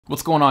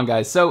What's going on,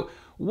 guys? So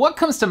what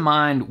comes to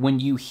mind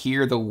when you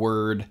hear the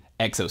word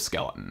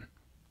exoskeleton?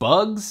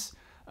 Bugs?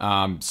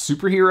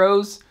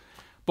 Superheroes?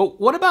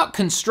 But what about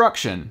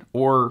construction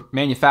or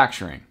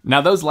manufacturing? Now,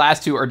 those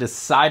last two are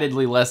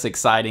decidedly less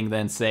exciting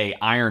than, say,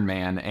 Iron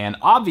Man, and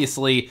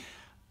obviously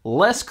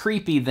less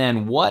creepy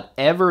than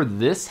whatever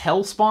this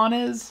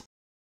hellspawn is.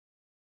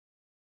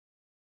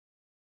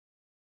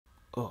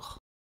 Ugh.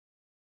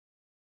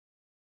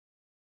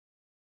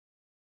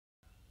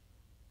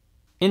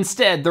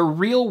 Instead, the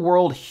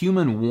real-world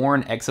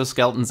human-worn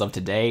exoskeletons of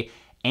today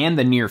and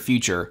the near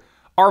future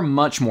are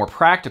much more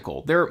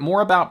practical. They're more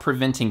about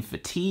preventing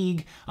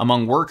fatigue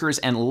among workers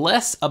and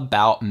less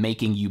about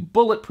making you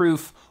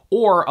bulletproof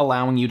or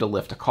allowing you to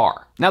lift a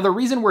car. Now, the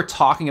reason we're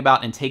talking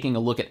about and taking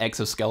a look at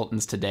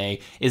exoskeletons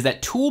today is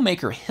that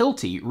toolmaker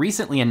Hilti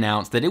recently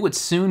announced that it would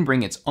soon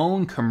bring its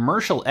own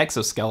commercial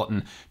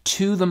exoskeleton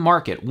to the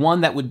market,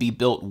 one that would be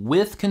built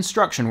with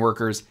construction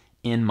workers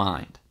in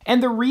mind.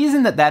 And the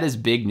reason that that is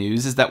big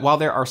news is that while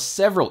there are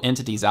several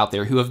entities out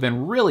there who have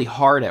been really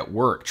hard at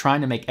work trying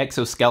to make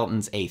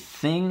exoskeletons a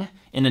thing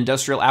in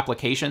industrial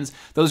applications,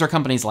 those are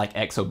companies like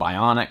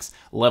Exobionics,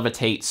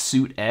 Levitate,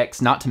 Suit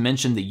X, not to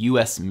mention the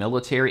US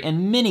military,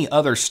 and many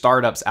other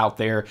startups out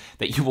there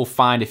that you will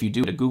find if you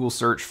do a Google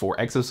search for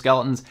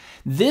exoskeletons.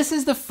 This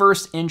is the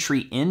first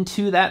entry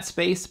into that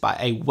space by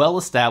a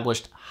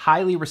well-established,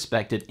 highly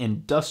respected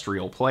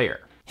industrial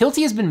player.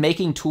 Hilti has been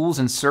making tools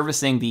and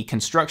servicing the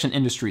construction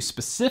industry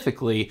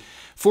specifically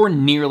for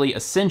nearly a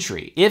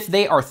century. If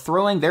they are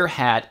throwing their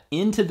hat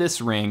into this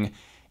ring,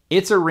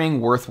 it's a ring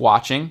worth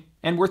watching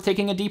and worth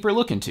taking a deeper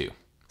look into.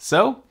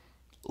 So,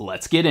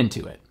 let's get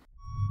into it.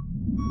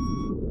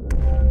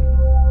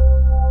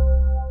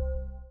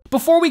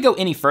 Before we go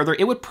any further,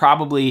 it would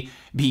probably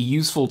be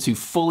useful to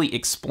fully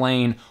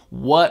explain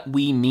what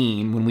we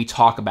mean when we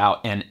talk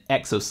about an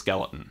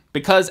exoskeleton.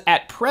 Because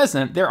at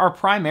present, there are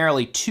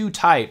primarily two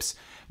types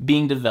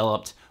being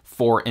developed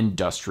for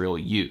industrial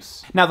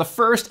use. Now, the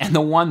first and the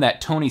one that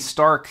Tony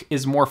Stark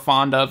is more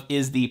fond of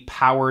is the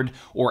powered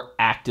or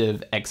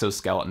active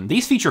exoskeleton.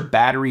 These feature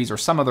batteries or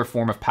some other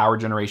form of power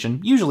generation,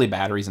 usually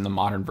batteries in the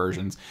modern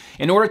versions,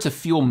 in order to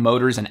fuel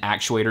motors and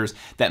actuators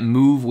that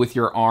move with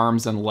your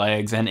arms and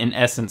legs and in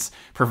essence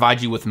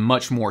provide you with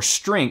much more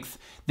strength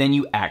than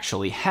you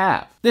actually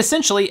have.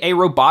 Essentially a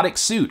robotic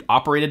suit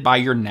operated by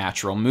your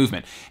natural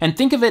movement. And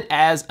think of it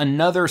as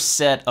another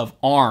set of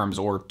arms,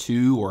 or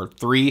two or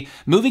three,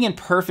 moving in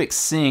perfect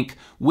sync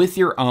with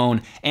your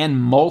own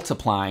and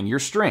multiplying your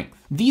strength.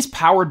 These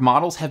powered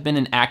models have been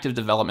in active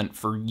development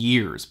for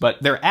years,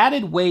 but their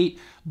added weight,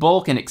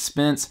 bulk, and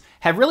expense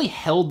have really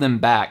held them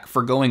back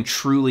for going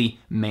truly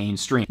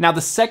mainstream. Now,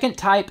 the second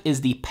type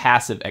is the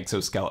passive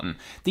exoskeleton.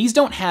 These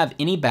don't have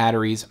any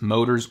batteries,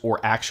 motors, or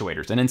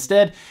actuators, and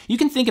instead, you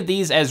can think of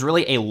these as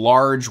really a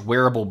large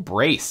wearable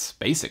brace,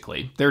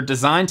 basically. They're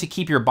designed to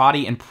keep your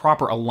body in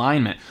proper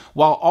alignment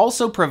while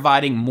also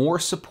providing more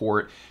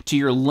support to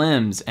your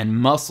limbs and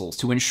muscles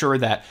to ensure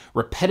that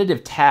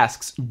repetitive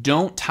tasks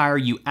don't tire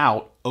you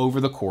out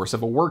over the course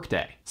of a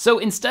workday. So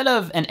instead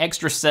of an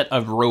extra set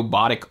of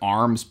robotic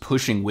arms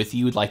pushing with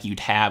you like you'd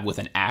have with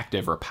an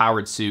active or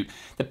powered suit,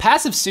 the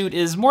passive suit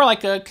is more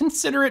like a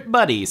considerate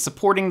buddy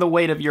supporting the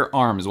weight of your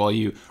arms while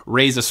you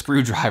raise a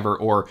screwdriver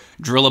or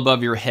drill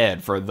above your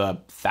head for the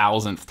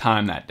 1000th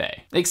time that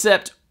day.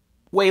 Except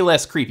way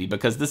less creepy,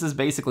 because this is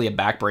basically a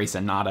back brace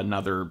and not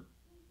another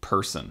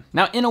person.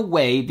 Now, in a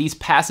way, these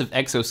passive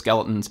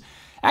exoskeletons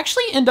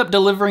actually end up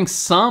delivering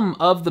some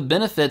of the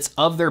benefits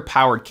of their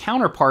powered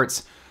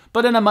counterparts,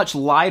 but in a much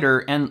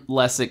lighter and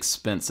less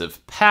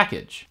expensive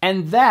package.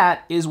 And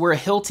that is where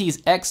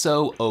Hilti's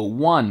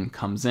EXO-01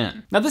 comes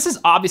in. Now, this is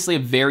obviously a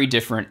very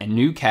different and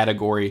new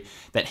category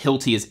that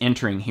Hilti is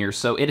entering here,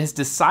 so it has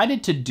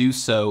decided to do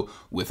so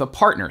with a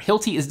partner.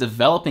 Hilti is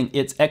developing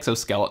its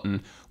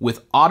exoskeleton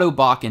with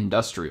Autobot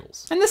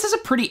Industrials. And this is a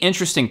pretty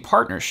interesting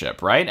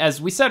partnership, right?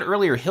 As we said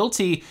earlier,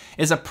 Hilti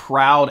is a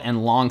proud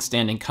and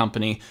long-standing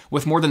company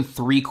with more than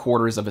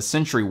 3/4 of a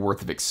century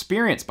worth of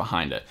experience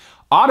behind it.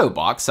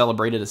 Autobot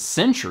celebrated a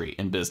century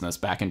in business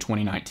back in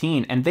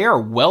 2019, and they are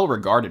well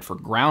regarded for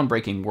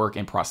groundbreaking work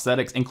in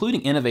prosthetics, including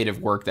innovative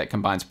work that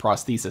combines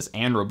prosthesis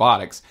and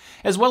robotics,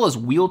 as well as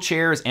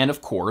wheelchairs and, of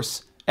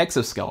course,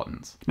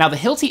 exoskeletons. Now, the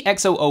Hilti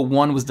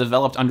EXO-01 was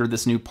developed under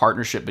this new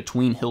partnership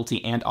between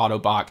Hilti and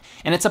Autobot,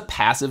 and it's a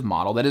passive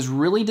model that is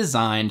really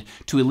designed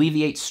to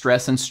alleviate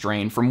stress and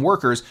strain from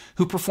workers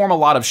who perform a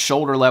lot of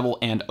shoulder level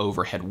and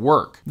overhead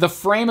work. The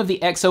frame of the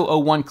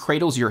EXO-01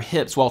 cradles your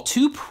hips while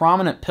two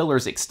prominent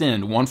pillars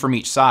extend, one from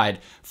each side,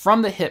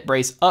 from the hip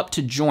brace up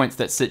to joints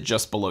that sit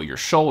just below your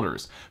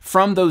shoulders.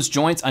 From those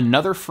joints,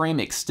 another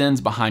frame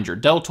extends behind your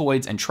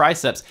deltoids and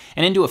triceps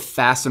and into a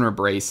fastener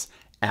brace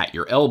at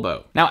your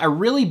elbow. Now, a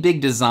really big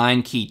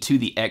design key to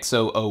the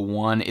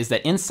EXO-01 is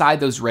that inside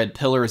those red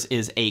pillars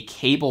is a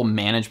cable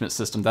management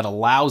system that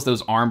allows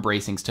those arm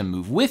bracings to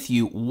move with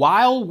you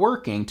while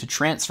working to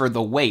transfer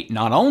the weight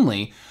not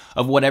only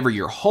of whatever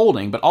you're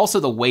holding, but also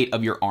the weight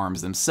of your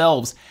arms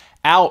themselves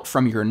out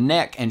from your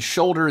neck and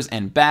shoulders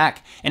and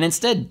back, and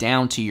instead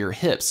down to your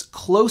hips,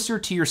 closer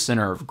to your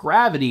center of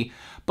gravity,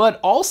 but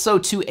also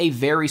to a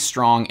very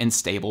strong and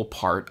stable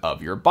part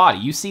of your body.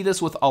 You see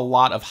this with a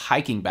lot of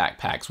hiking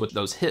backpacks with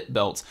those hip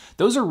belts.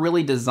 Those are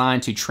really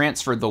designed to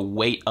transfer the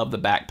weight of the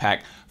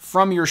backpack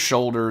from your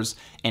shoulders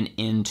and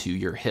into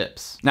your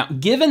hips. Now,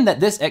 given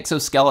that this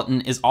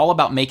exoskeleton is all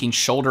about making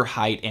shoulder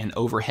height and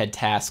overhead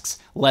tasks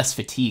less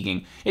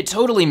fatiguing, it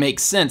totally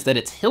makes sense that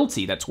it's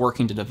Hilti that's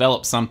working to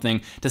develop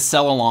something to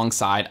sell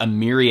alongside a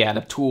myriad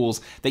of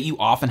tools that you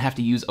often have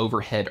to use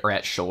overhead or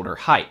at shoulder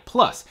height.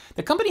 Plus,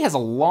 the company has a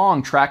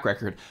long track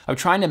record of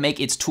trying to make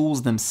its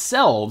tools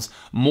themselves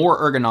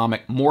more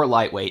ergonomic, more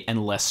lightweight,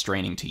 and less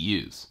straining to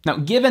use. Now,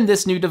 given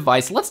this new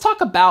device, let's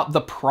talk about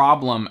the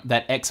problem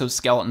that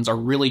exoskeletons are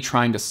really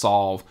trying to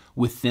solve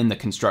within the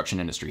construction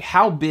industry.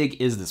 How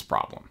big is this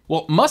problem?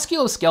 Well,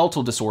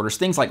 musculoskeletal disorders,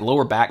 things like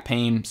lower back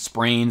pain,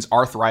 sprains,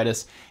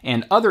 arthritis,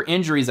 and other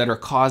injuries that are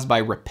caused by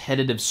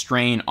repetitive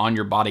strain on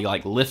your body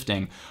like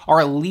lifting, are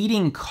a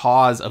leading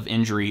cause of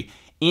injury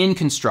in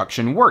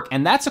construction work.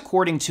 And that's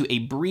according to a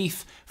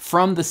brief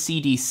from the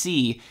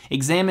CDC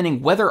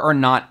examining whether or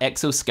not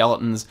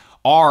exoskeletons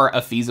are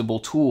a feasible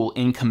tool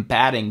in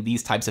combating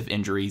these types of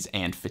injuries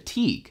and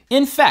fatigue.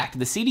 In fact,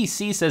 the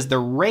CDC says the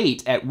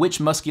rate at which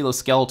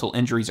musculoskeletal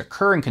injuries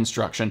occur in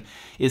construction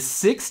is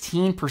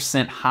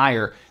 16%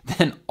 higher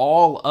than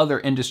all other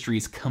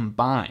industries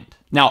combined.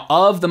 Now,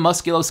 of the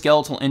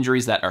musculoskeletal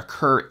injuries that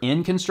occur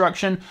in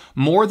construction,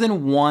 more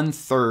than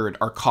 1/3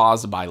 are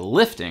caused by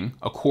lifting,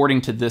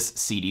 according to this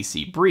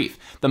CDC brief.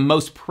 The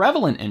most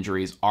prevalent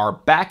injuries are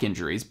back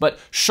injuries, but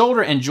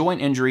shoulder and joint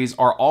injuries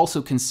are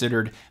also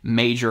considered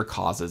major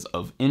causes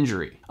of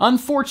injury.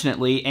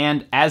 Unfortunately,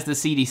 and as the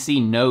CDC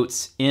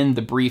notes in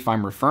the brief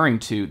I'm referring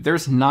to,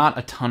 there's not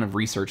a ton of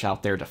research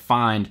out there to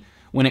find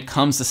when it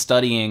comes to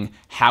studying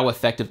how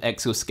effective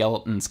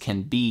exoskeletons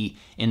can be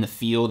in the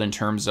field in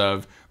terms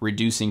of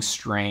reducing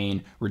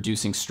strain,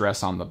 reducing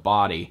stress on the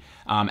body.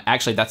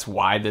 Actually, that's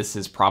why this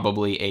is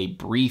probably a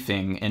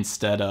briefing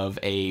instead of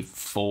a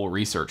full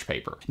research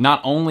paper. Not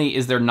only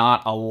is there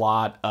not a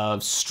lot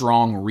of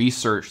strong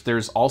research,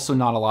 there's also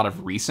not a lot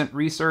of recent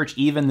research.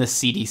 Even the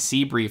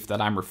CDC brief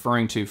that I'm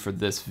referring to for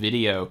this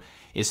video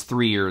is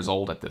 3 years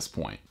old at this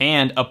point.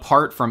 And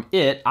apart from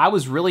it, I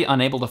was really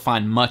unable to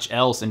find much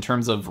else in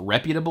terms of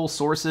reputable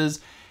sources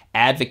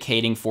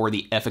advocating for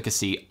the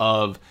efficacy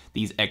of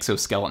these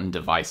exoskeleton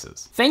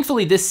devices.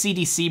 Thankfully, this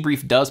CDC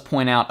brief does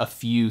point out a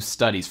few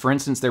studies. For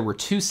instance, there were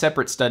 2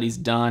 separate studies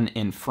done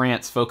in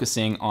France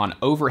focusing on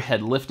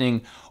overhead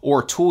lifting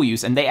or tool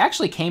use, and they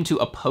actually came to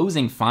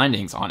opposing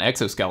findings on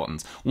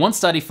exoskeletons. One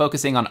study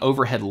focusing on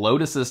overhead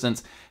load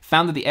assistance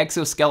found that the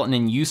exoskeleton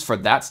in use for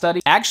that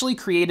study actually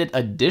created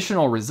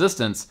additional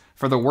resistance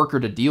for the worker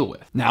to deal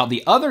with. Now,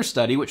 the other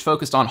study, which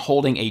focused on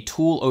holding a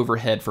tool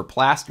overhead for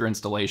plaster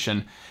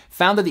installation,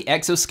 found that the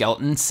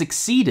exoskeleton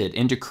succeeded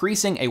in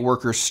decreasing a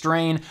worker's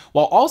strain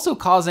while also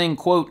causing,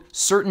 quote,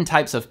 certain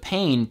types of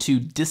pain to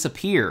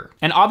disappear.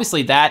 And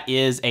obviously that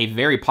is a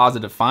very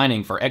positive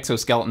finding for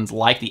exoskeletons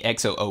like the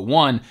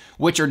EXO-01,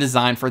 which are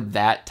designed for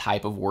that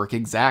type of work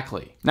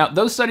exactly. Now,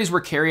 those studies were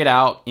carried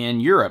out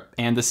in Europe,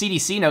 and the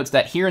CDC notes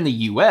that here in the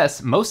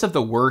US, most of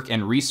the work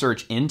and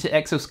research into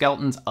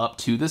exoskeletons up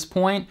to this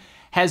point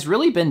has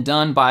really been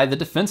done by the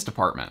Defense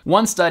Department.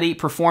 One study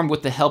performed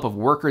with the help of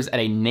workers at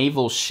a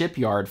naval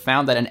shipyard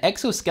found that an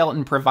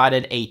exoskeleton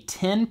provided a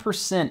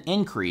 10%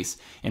 increase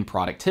in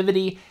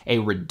productivity, a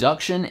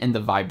reduction in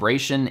the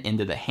vibration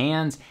into the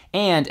hands,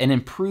 and an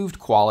improved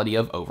quality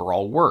of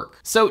overall work.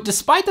 So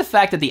despite the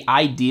fact that the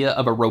idea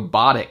of a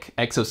robotic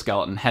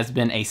exoskeleton has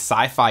been a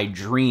sci-fi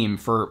dream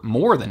for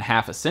more than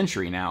half a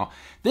century now,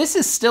 this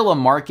is still a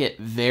market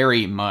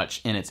very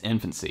much in its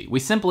infancy. We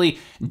simply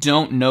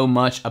don't know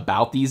much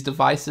about these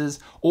devices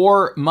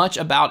or much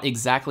about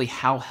exactly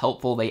how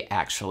helpful they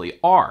actually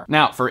are.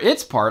 Now, for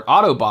its part,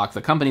 Autobot,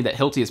 the company that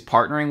Hilti is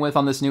partnering with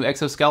on this new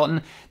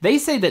exoskeleton, they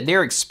say that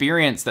their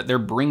experience that they're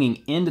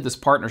bringing into this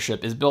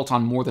partnership is built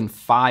on more than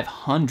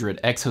 500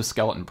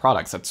 exoskeleton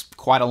products. That's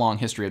quite a long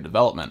history of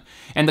development.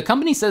 And the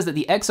company says that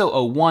the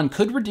EXO-01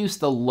 could reduce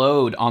the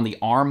load on the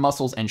arm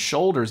muscles and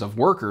shoulders of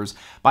workers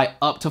by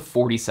up to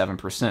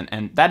 47%.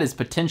 And that is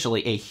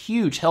potentially a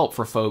huge help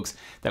for folks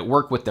that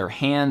work with their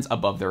hands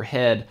above their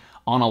head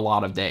on a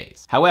lot of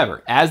days.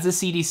 However, as the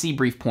CDC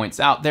brief points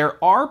out,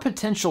 there are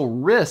potential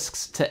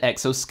risks to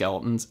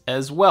exoskeletons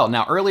as well.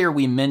 Now, earlier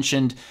we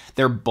mentioned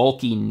their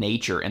bulky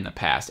nature in the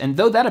past, and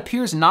though that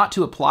appears not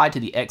to apply to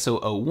the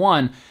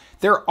EXO-01,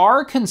 there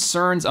are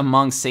concerns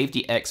among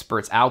safety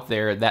experts out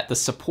there that the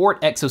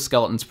support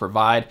exoskeletons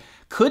provide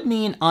could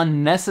mean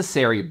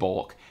unnecessary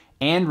bulk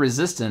and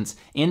resistance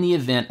in the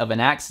event of an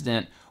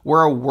accident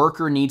where a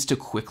worker needs to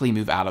quickly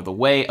move out of the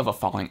way of a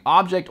falling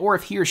object, or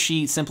if he or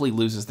she simply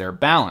loses their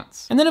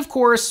balance. And then of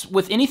course,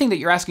 with anything that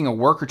you're asking a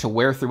worker to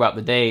wear throughout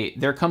the day,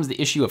 there comes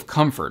the issue of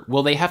comfort.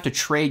 Will they have to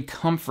trade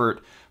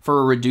comfort for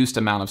a reduced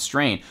amount of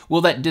strain?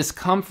 Will that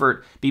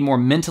discomfort be more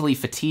mentally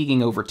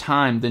fatiguing over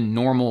time than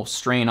normal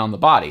strain on the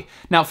body?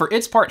 Now, for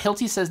its part,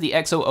 Hilti says the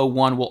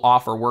EXO-01 will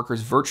offer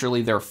workers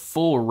virtually their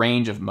full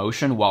range of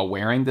motion while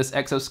wearing this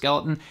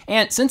exoskeleton,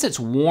 and since it's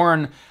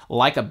worn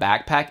like a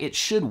backpack, it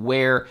should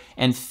wear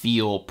and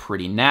feel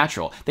pretty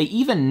natural. They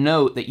even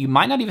note that you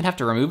might not even have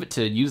to remove it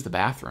to use the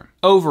bathroom.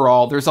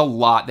 Overall, there's a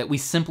lot that we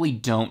simply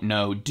don't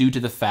know due to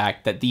the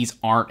fact that these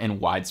aren't in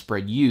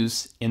widespread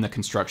use in the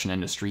construction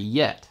industry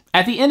yet.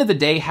 At the end of the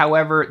day,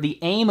 however, the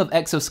aim of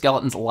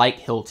exoskeletons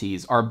like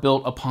Hilti's are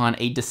built upon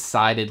a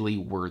decidedly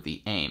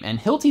worthy aim, and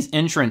Hilti's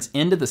entrance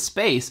into the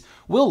space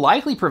will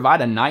likely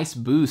provide a nice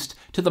boost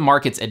to the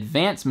market's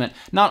advancement,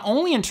 not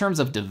only in terms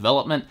of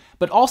development,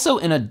 but also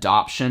in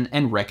adoption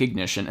and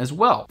recognition as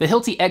well. The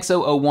Hilti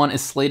EXO-01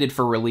 is slated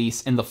for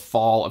release in the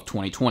fall of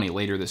 2020,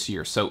 later this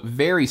year, so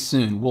very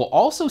soon we'll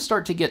also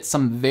start to get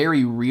some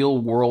very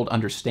real-world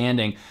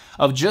understanding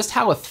of just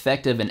how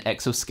effective an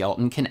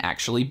exoskeleton can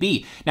actually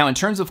be. Now, in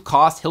terms of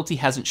cost, Hilti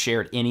hasn't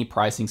shared any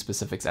pricing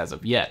specifics as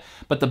of yet,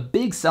 but the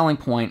big selling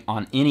point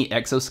on any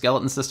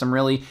exoskeleton system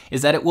really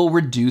is that it will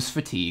reduce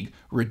fatigue,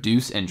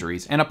 reduce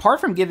injuries, and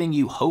apart from giving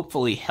you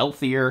hopefully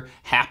healthier,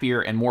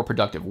 happier, and more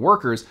productive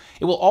workers,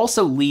 it will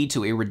also lead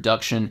to a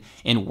reduction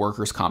in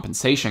workers'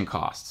 compensation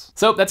costs.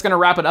 So that's gonna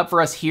wrap it up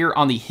for us here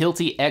on the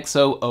Hilti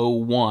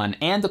EXO-01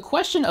 and the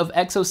question of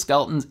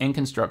exoskeletons in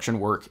construction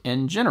work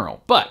in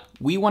general. But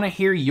we wanna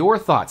hear your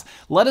thoughts.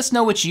 Let us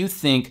know what you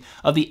think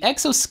of the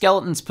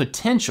exoskeleton's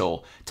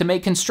potential to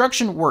make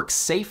construction work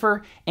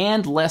safer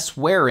and less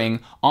wearing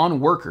on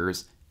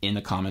workers in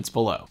the comments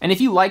below. And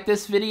if you like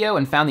this video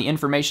and found the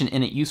information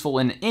in it useful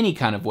in any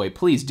kind of way,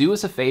 please do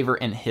us a favor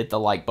and hit the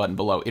like button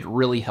below. It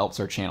really helps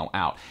our channel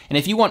out. And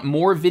if you want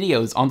more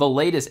videos on the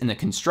latest in the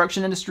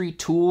construction industry,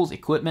 tools,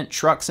 equipment,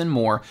 trucks, and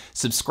more,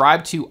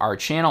 subscribe to our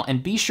channel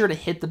and be sure to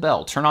hit the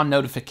bell, turn on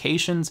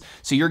notifications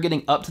so you're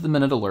getting up to the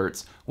minute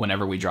alerts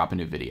whenever we drop a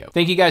new video.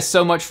 Thank you guys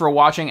so much for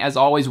watching. As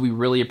always, we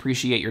really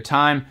appreciate your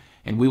time,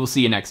 and we will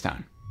see you next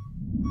time.